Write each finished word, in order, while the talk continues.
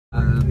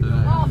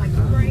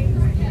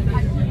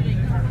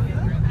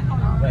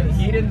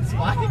Eden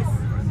Spice?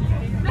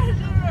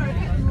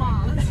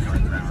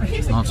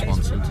 It's not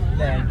sponsored.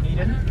 Then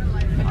Eden.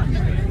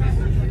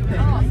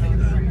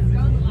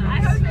 I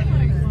hope they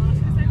make last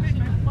because they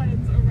make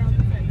plans around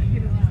the fact that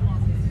Eden is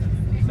last.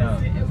 No.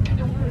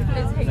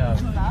 Is he No.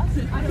 last?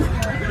 I don't know.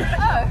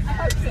 Oh, I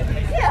hope so.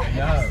 Yeah.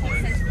 No.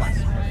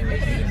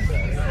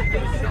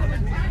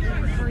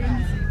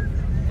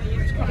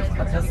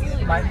 Because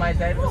my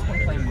dad was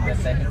complaining that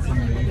they had to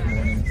move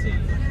morning tea.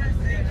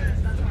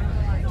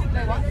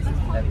 They what?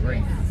 That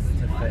rings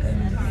to fit in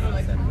the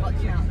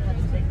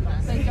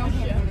They don't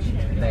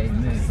have They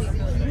move.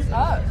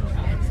 Oh.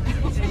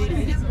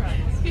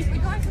 We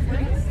can't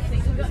rings.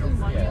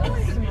 Yeah.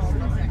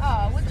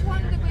 Oh, which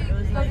one did we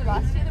go to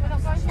last year that we're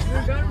not going to?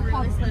 We're going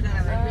really slow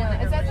down.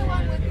 Is that the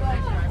one with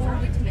like all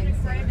the teams?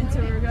 And so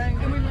we're going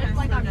and we left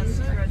like our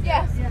music.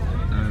 Yeah.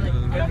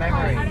 Good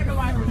memory. I don't know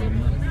why we're doing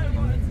it.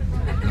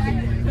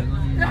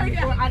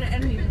 I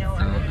don't even know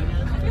what we're doing.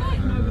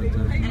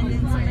 And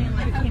then something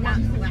like came out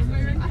to the left of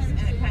us and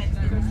it kind of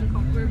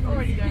we're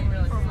already going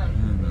really slow.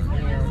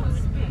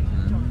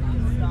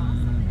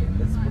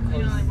 It's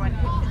because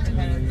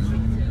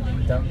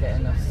you don't get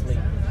enough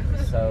sleep,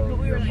 so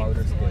your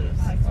motor skills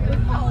are...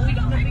 Oh, we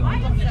got the big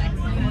one.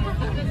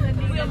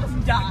 We almost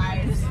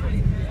died.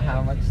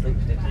 How much sleep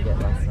did you get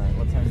last night?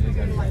 What time did you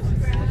go to bed?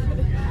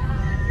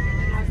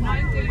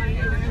 9:30. We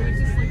went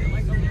to sleep at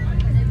like 11.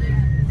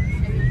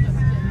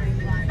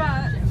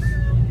 But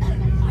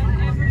an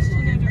average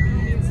teenager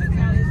only needs 6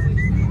 hours sleep.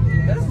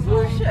 That's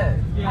bullshit.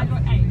 I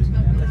got 8.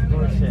 That's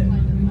bullshit.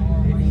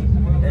 You need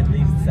at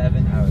least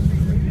 7 hours of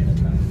sleep at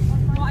night.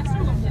 Well, I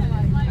still got 4.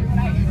 I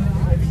got 8.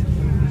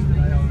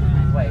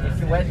 Wait, if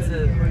you went to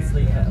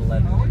sleep at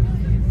 11, I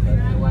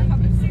woke up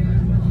at 7.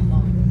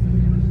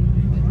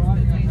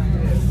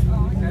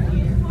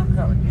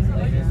 no, it's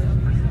later.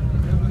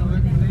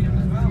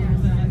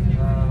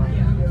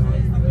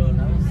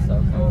 That was so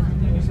cool.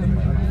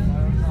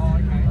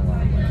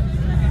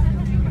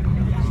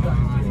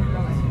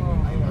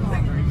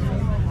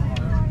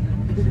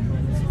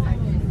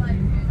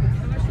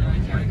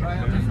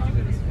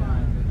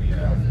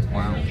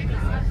 Wow.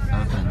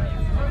 Open.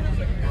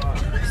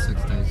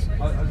 6 days.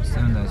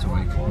 7 days a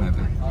week,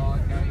 maybe.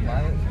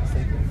 My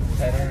sleeping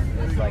pattern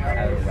is like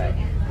out of whack.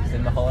 So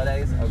in the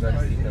holidays, I'll go to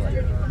sleep at like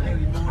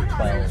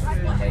 12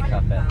 and wake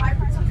up at...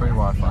 Free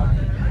Wi-Fi.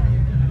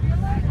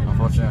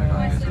 Unfortunately, I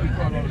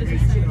can't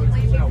use it.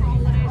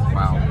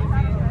 Wow.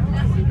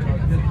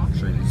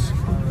 Trees.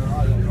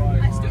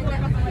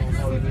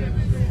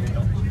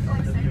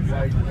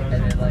 And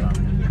then like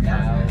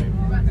now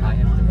I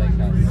have to wake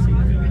up at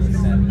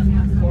 7.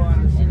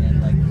 And then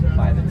like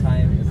by the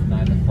time it's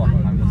 9 o'clock,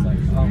 I'm just like,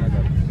 oh my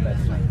god,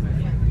 that's night.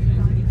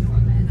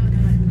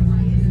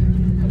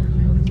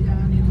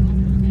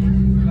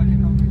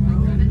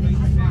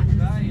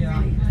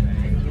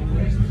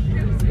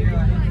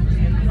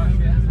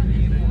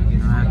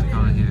 I have to go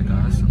here,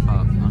 guys, but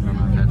I'm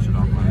gonna catch it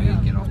up when we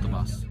get off the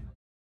bus.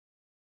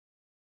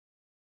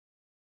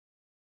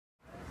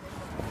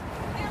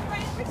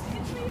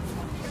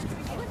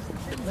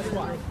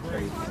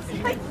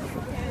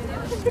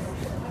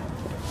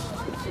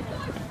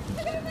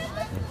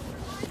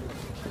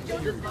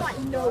 You're just like,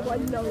 no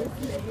one knows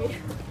me.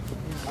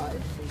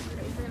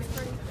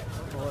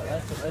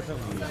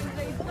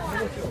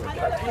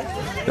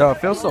 Yeah, it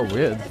feels so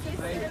weird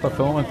for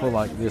filming for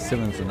like the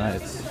 7s and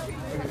 8s.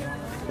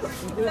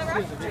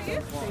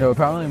 Yeah,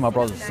 apparently my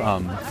brother's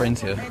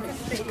friends here.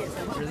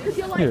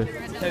 Yeah.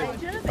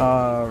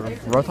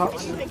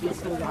 Rotarts?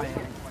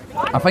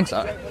 I think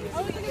so.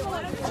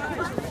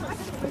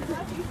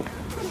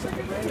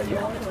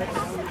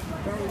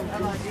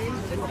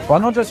 Why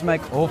not just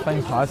make all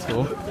things high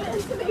school?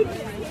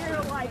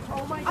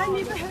 I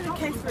never had a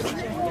case for it.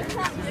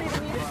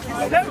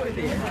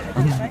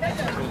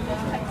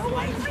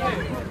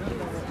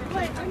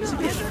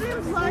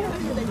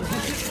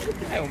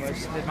 I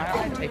almost had my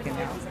eye taken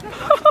out.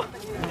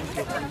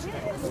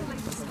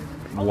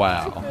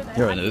 Wow,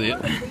 you're an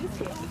idiot.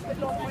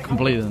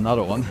 Completed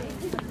another one.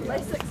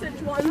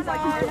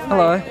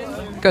 Hello.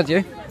 Good,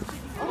 you?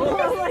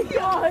 Oh my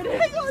god.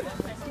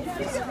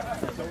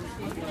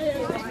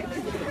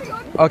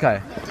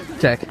 Okay,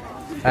 check.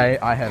 Hey,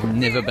 I have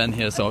never been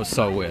here, so it's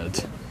so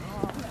weird.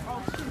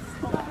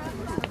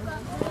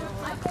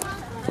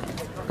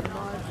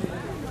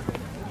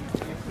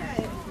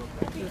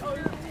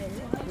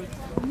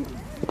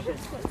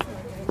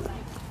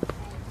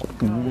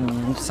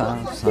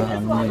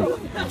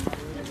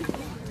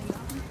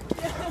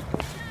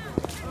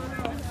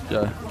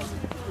 Yeah.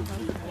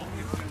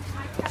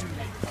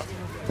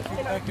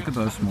 Look at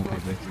those small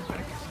people.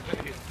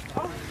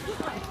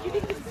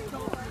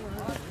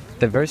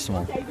 They're very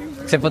small,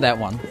 except for that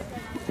one.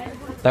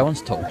 That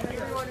one's tall.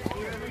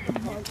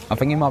 I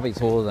think he might be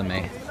taller than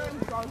me.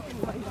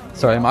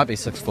 Sorry, he might be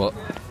 6 foot.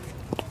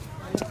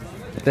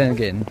 Then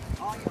again,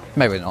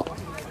 maybe not.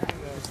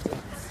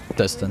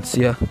 Distance,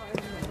 yeah.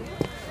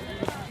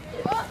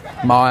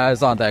 My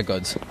eyes aren't that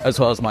good, as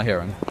well as my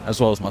hearing, as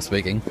well as my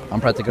speaking.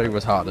 I'm practically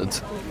retarded.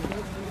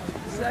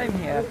 Same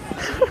here.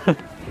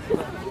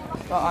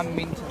 But I'm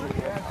mentally.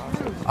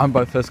 I'm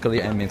both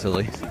physically and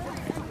mentally.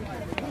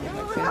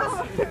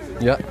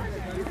 Yeah.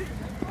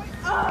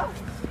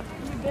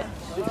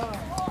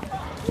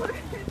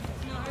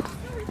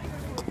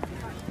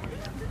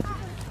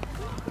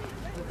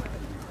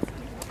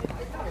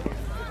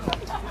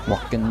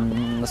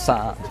 Walking the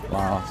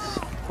sidewalk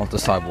of the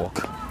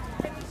sidewalk.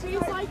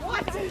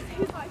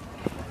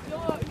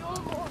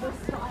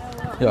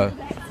 Yo,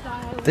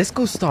 this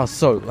school starts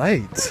so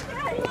late.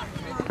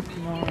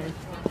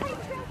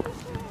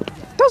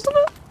 Doesn't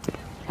it?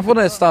 I thought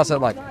it starts at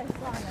like.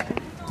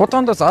 What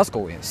time does our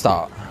school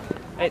start?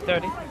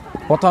 8:30.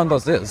 What time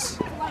does this?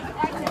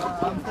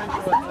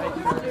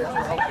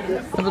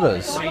 If it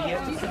is.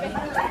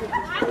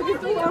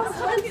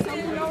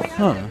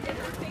 Huh.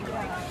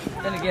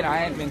 Then again, I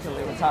am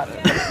mentally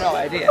retarded. I have no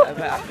idea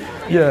about.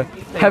 Yeah.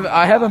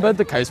 I haven't been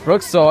to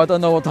Casebrook, so I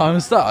don't know what time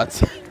it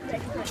starts.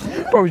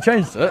 Probably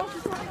changed it.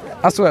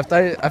 I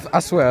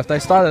swear if they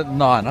start at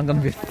 9, I'm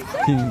gonna be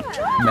fucking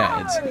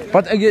mad.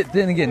 But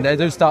then again, they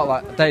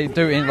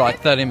do end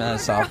like 30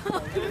 minutes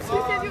after.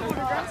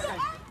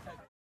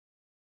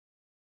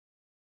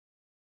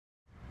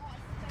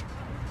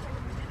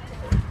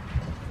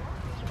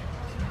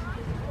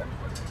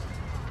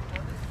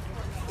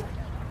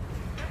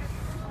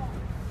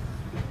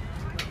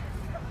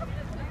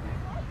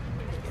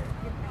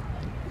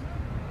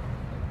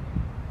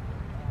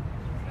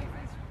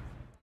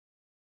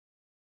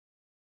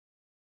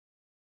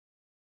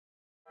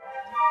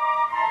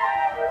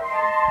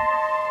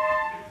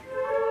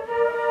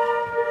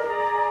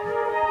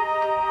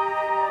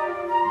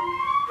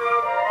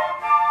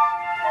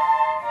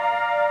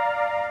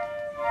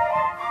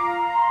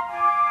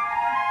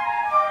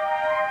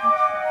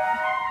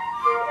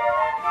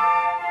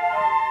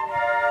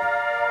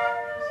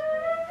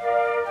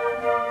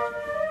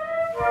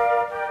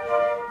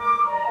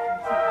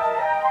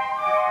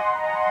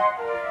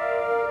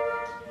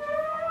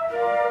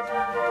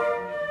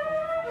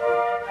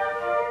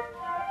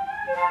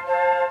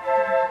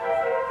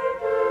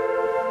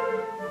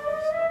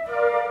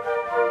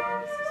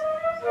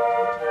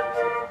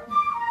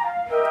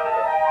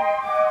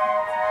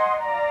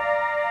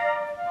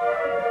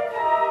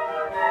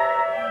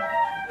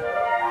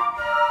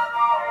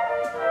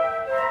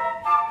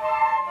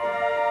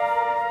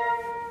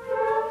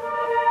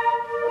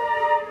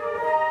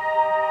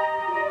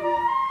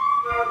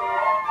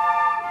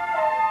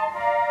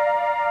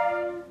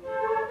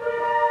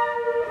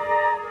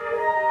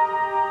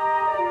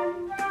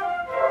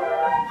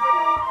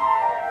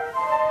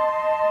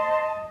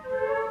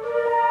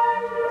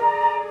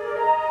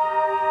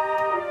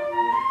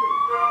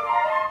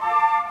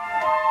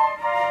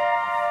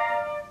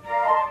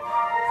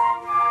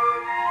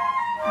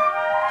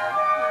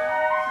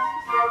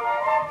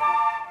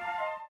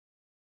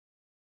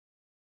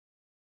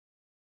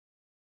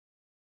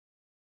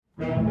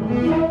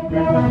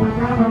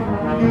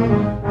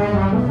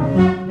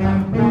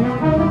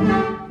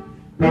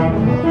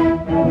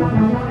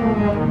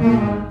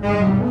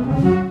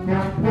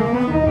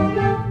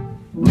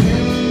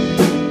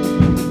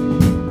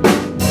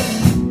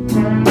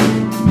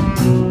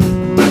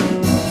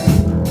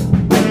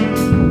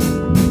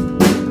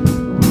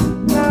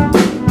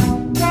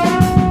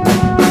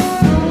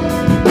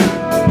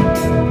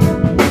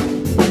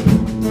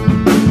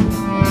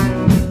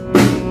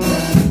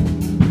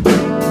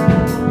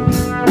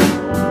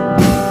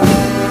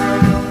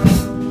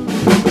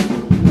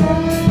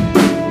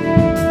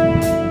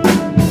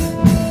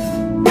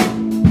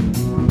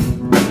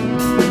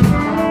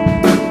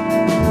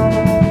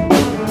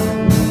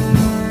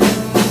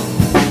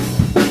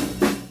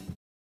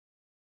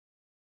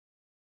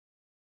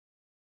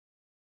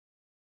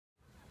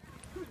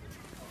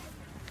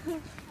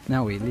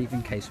 Now we're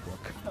leaving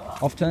Casebrook.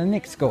 Off to the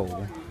next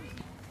school.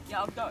 Yeah,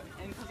 I'll go.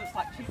 And because it's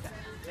like cheaper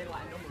than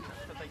like normal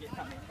trips that they get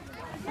coming.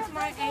 It's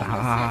my aim.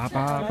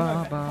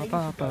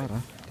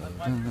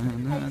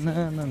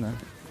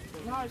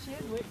 No, she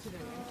has work to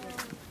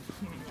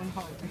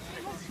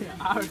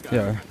do.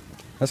 Yeah,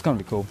 that's gonna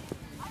be cool.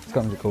 It's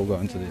gonna be cool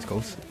going to these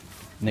schools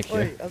next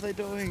year. Wait, are they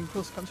doing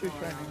cross-country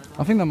training?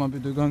 I think they might be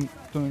doing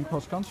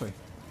cross country.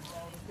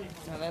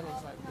 No, that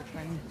looks like the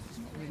training.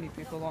 We need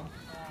people on.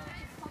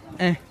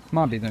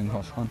 Might be doing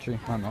cross country,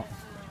 might not.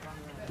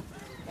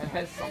 It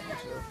has something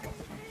to do with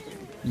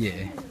cross-country.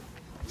 Yeah,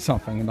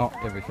 something, not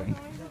everything.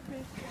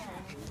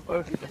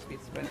 Or it could just be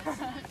sprints.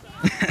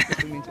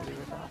 If we mean to leave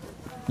it out.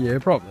 Yeah,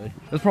 probably.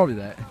 It's probably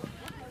that.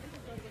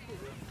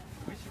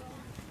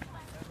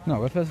 No,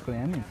 we're physically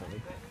and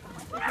mentally.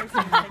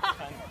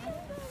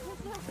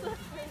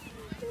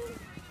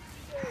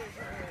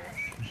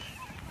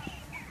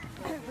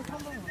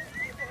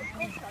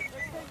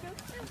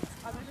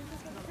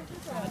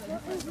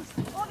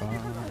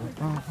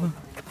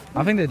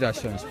 I think they're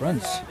just doing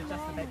sprints.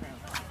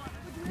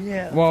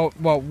 Yeah. Well,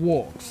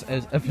 walks.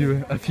 As if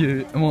you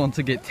want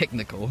to get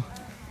technical,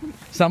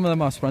 some of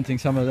them are sprinting,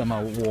 some of them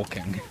are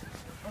walking.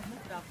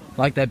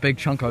 Like that big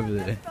chunk over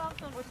there.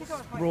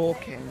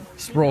 Sprawking.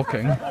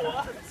 Sprawking.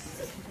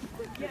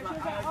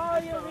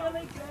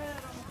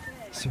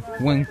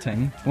 That's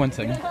winting.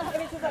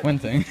 Wing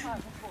Tong.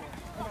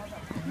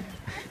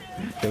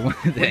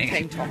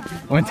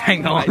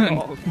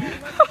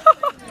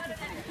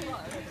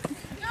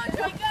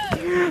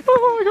 Oh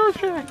my god,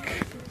 Jack!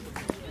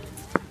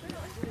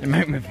 You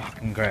make me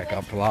fucking crack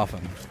up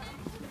laughing.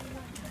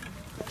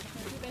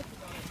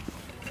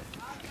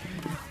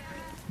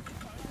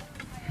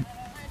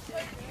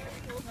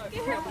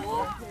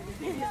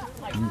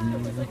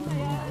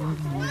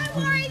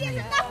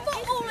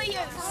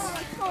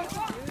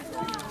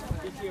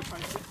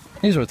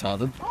 He's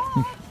retarded.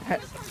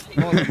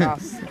 More than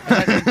us.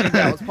 I didn't think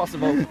that was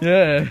possible.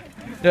 Yeah,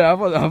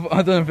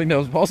 I didn't think that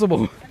was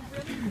possible.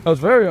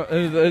 That was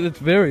it's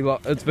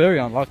very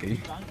unlucky.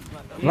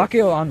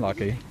 Lucky or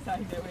unlucky?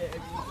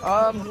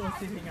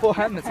 For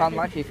him it's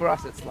unlucky, for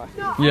us it's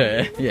lucky.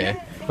 Yeah.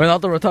 We're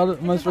not the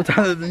most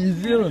retarded in New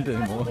Zealand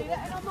anymore.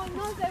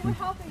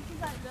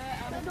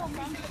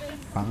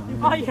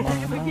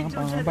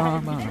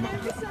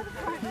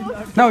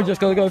 Now we just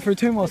gotta go through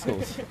 2 more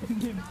schools.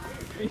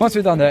 Once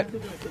we've done that,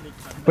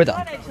 we're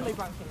done.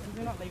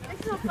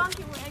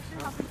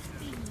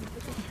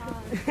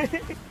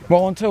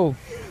 Well, until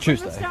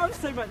Tuesday.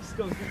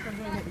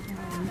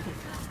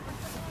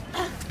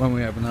 When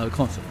we have another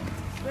concert.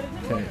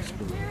 Okay,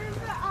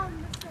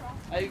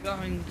 Are you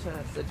going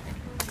to Sydney?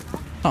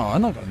 oh,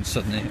 I'm not going to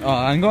Sydney. Oh,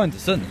 I'm going to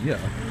Sydney, yeah.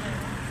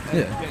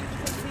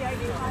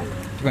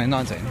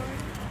 2019.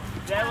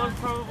 That was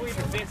probably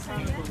the best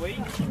thing of the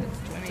week.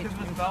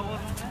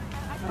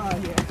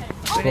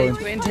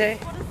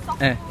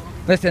 2020.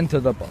 Let's enter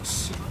the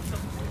bus.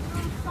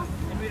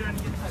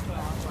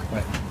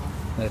 Wait,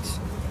 let's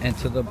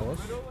enter the bus.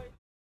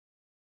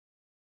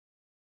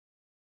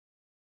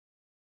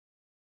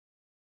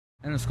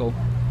 In the school.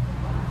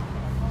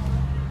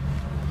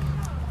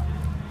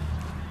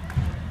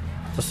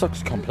 This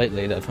looks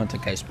completely different to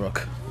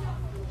Casebrook.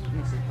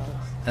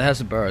 It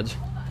has a bird,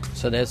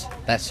 so it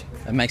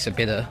makes it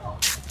better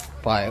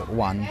by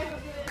 1.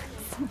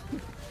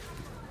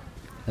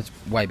 That's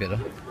way better.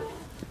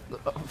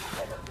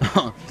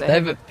 They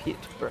have a pet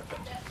bird.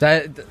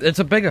 It's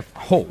a bigger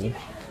hall.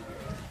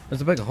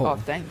 It's a bigger hall. Oh,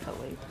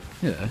 thankfully.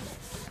 Yeah,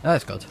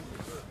 that's good.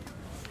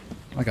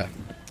 Okay.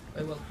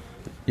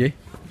 Yeah?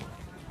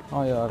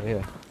 Oh yeah, over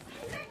here.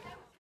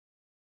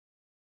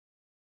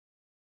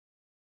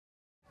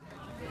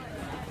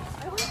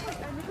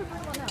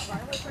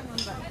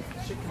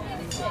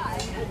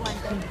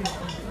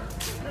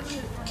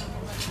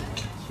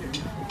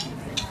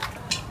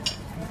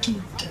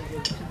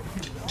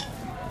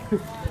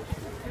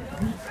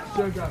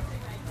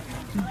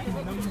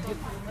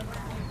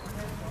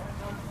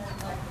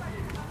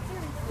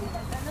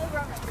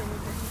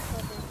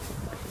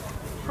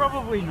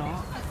 Probably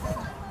not.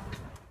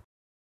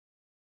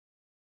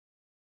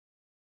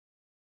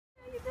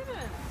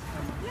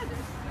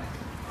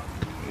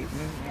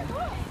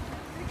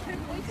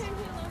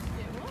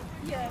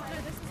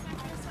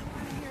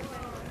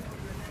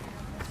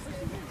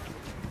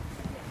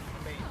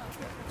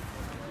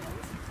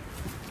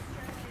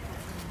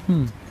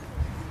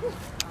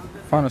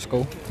 Final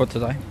school for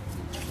today,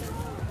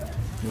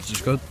 which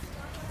is good.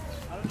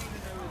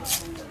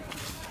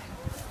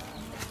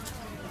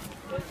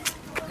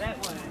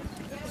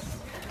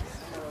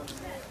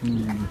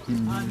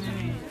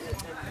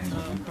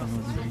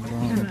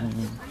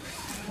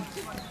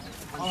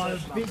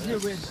 I've been here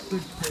with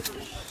good pitch.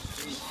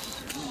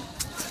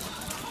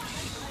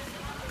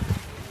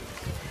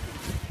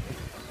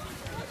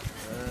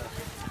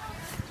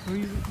 Who are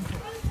you looking for?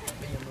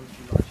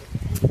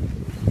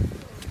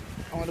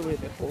 I wonder where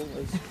that ball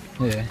is.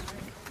 Yeah.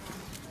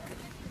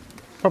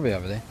 Probably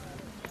over there.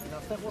 Now,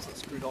 if that wasn't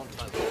screwed on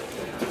tight.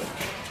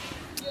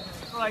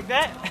 Like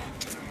that?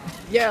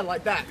 Yeah,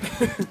 like that.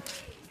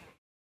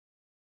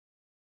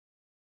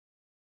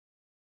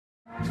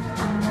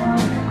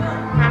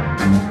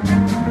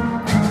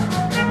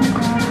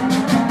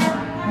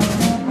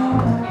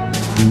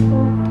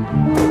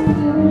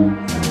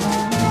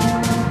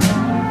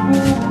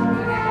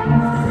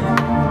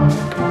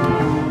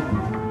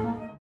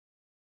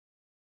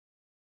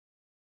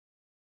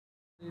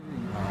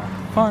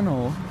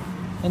 Final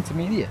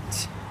intermediate.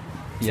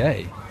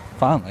 Yay.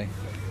 Finally.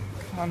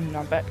 I'm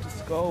not back to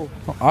school.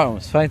 I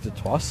almost fainted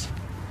twice.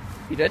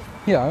 You did?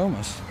 Yeah, I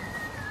almost.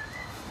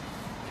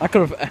 I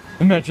could have.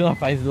 Imagine I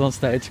fainted on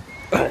stage.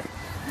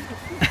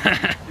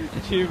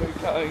 Tuba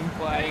going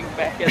flying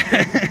back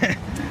at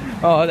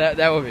Oh,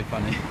 that would be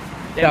funny.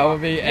 Yeah, that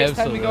would be next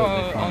time we absolutely go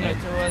on funny. a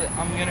tour,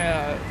 I'm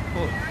gonna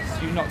force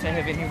you not to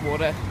have any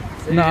water.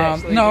 So you No,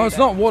 actually no, do it's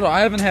that. not water. I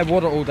haven't had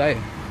water all day.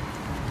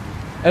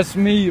 It's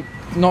me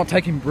not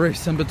taking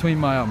breaths in between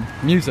my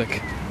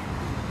music.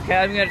 Okay,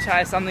 I'm gonna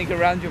try something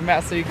around your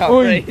mouth so you can't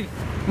Oi. breathe.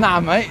 Nah,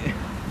 mate.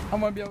 I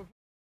won't be able.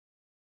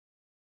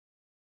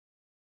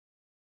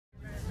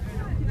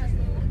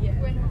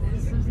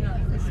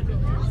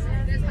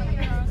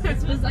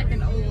 This was like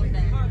an old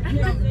man.